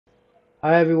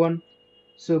Hi everyone.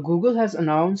 So Google has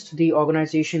announced the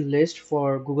organization list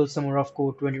for Google Summer of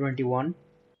Code 2021.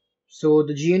 So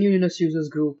the GNU Linux users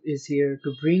group is here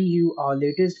to bring you our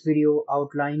latest video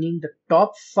outlining the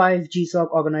top 5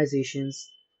 GSoC organizations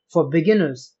for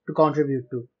beginners to contribute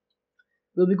to.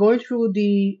 We'll be going through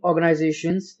the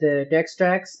organizations, their tech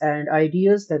stacks, and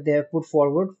ideas that they have put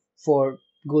forward for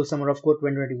Google Summer of Code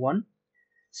 2021.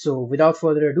 So without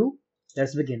further ado,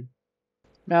 let's begin.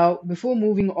 Now, before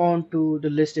moving on to the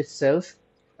list itself,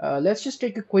 let's just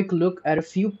take a quick look at a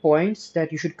few points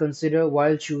that you should consider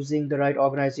while choosing the right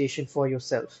organization for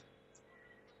yourself.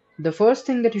 The first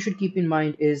thing that you should keep in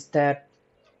mind is that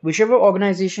whichever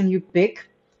organization you pick,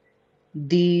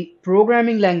 the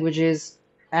programming languages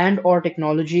and or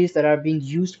technologies that are being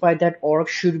used by that org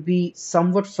should be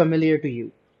somewhat familiar to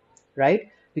you,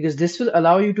 right? Because this will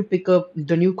allow you to pick up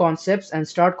the new concepts and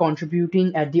start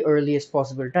contributing at the earliest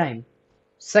possible time.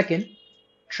 Second,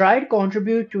 try to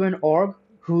contribute to an org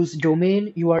whose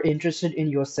domain you are interested in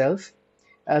yourself,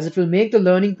 as it will make the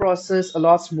learning process a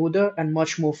lot smoother and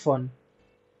much more fun.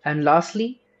 And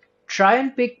lastly, try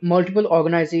and pick multiple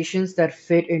organizations that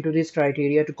fit into this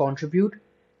criteria to contribute,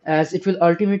 as it will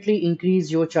ultimately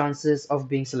increase your chances of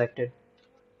being selected.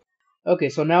 Okay,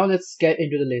 so now let's get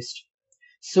into the list.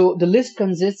 So the list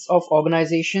consists of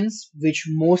organizations which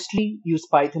mostly use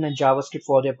Python and JavaScript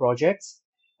for their projects,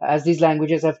 as these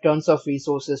languages have tons of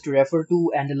resources to refer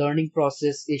to, and the learning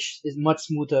process is much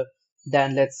smoother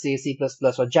than, let's say, C++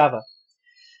 or Java.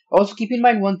 Also, keep in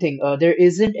mind one thing, there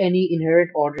isn't any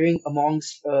inherent ordering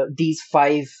amongst these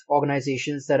five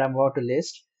organizations that I'm about to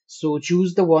list. So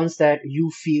choose the ones that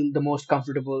you feel the most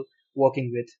comfortable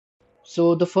working with.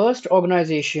 So the first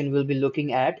organization we'll be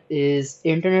looking at is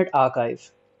Internet Archive.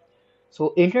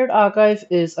 So, Internet Archive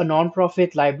is a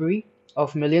non-profit library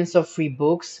of millions of free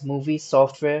books, movies,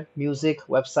 software, music,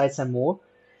 websites, and more.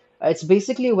 It's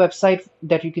basically a website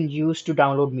that you can use to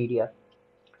download media.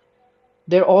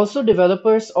 They're also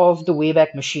developers of the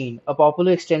Wayback Machine, a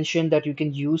popular extension that you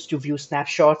can use to view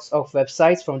snapshots of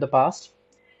websites from the past.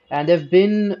 And they've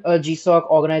been a GSoC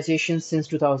organization since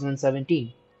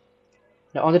 2017.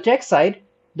 Now, on the tech side,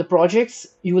 the projects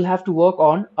you will have to work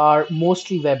on are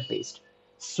mostly web-based.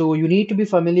 So you need to be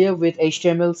familiar with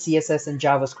HTML, CSS, and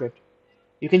JavaScript.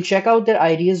 You can check out their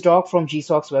ideas doc from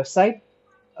GSoC's website.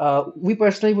 We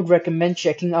personally would recommend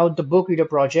checking out the book reader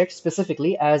project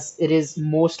specifically, as it is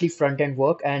mostly front-end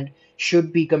work and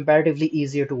should be comparatively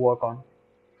easier to work on.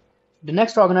 The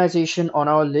next organization on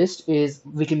our list is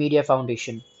Wikimedia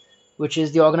Foundation, which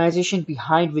is the organization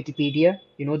behind Wikipedia,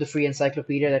 the free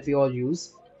encyclopedia that we all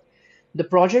use. The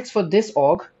projects for this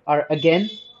org are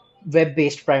again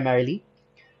web-based primarily.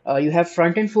 You have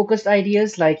front-end focused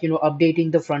ideas like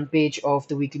updating the front page of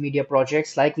the Wikimedia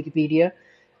projects like Wikipedia,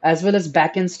 as well as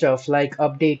back-end stuff like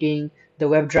updating the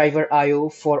WebDriver IO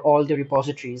for all the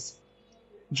repositories.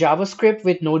 JavaScript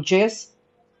with Node.js,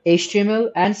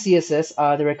 HTML, and CSS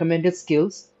are the recommended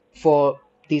skills for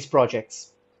these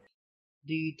projects.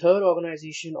 The third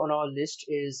organization on our list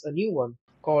is a new one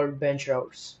called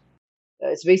Benchroutes.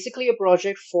 It's basically a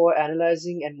project for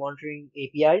analyzing and monitoring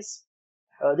APIs.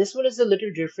 This one is a little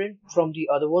different from the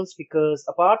other ones because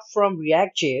apart from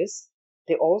React.js,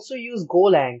 they also use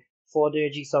Golang for their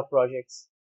GSoC projects.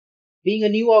 Being a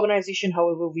new organization,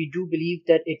 however, we do believe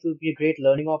that it will be a great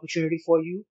learning opportunity for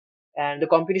you, and the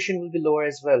competition will be lower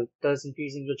as well, thus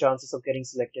increasing your chances of getting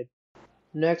selected.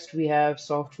 Next, we have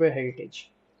Software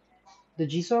Heritage. The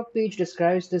GSoC page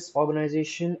describes this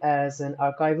organization as an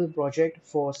archival project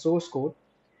for source code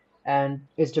and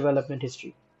its development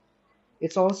history.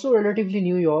 It's also relatively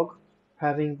New York,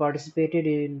 having participated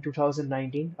in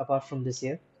 2019 apart from this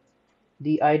year.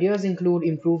 The ideas include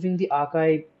improving the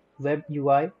archive web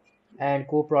UI and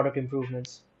core product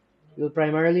improvements. You'll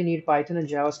primarily need Python and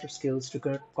JavaScript skills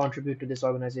to contribute to this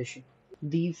organization.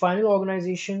 The final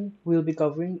organization we'll be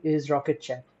covering is Rocket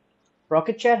Chat.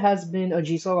 Rocket Chat has been a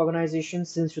GSoC organization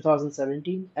since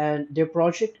 2017, and their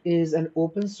project is an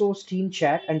open source team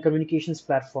chat and communications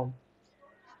platform.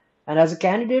 And as a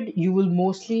candidate, you will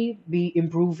mostly be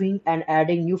improving and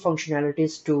adding new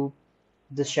functionalities to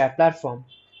this chat platform.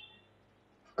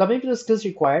 Coming to the skills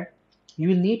required, you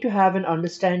will need to have an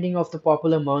understanding of the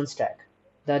popular MERN stack.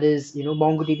 That is,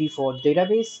 MongoDB for the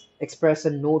database, Express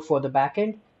and Node for the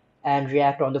backend, and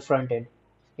React on the front end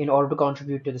in order to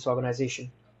contribute to this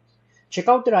organization. Check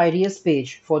out their ideas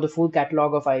page for the full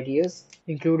catalog of ideas,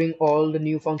 including all the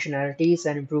new functionalities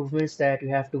and improvements that you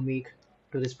have to make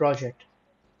to this project.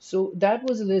 So that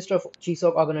was a list of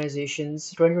GSoC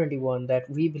organizations 2021 that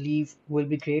we believe will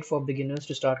be great for beginners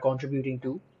to start contributing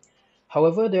to.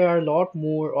 However, there are a lot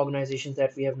more organizations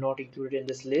that we have not included in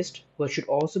this list, but should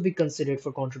also be considered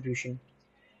for contribution.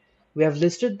 We have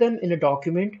listed them in a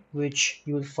document which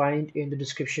you will find in the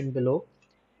description below.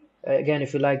 Again,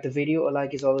 if you like the video, a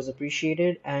like is always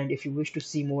appreciated, and if you wish to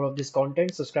see more of this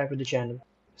content, subscribe to the channel.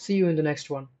 See you in the next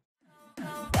one.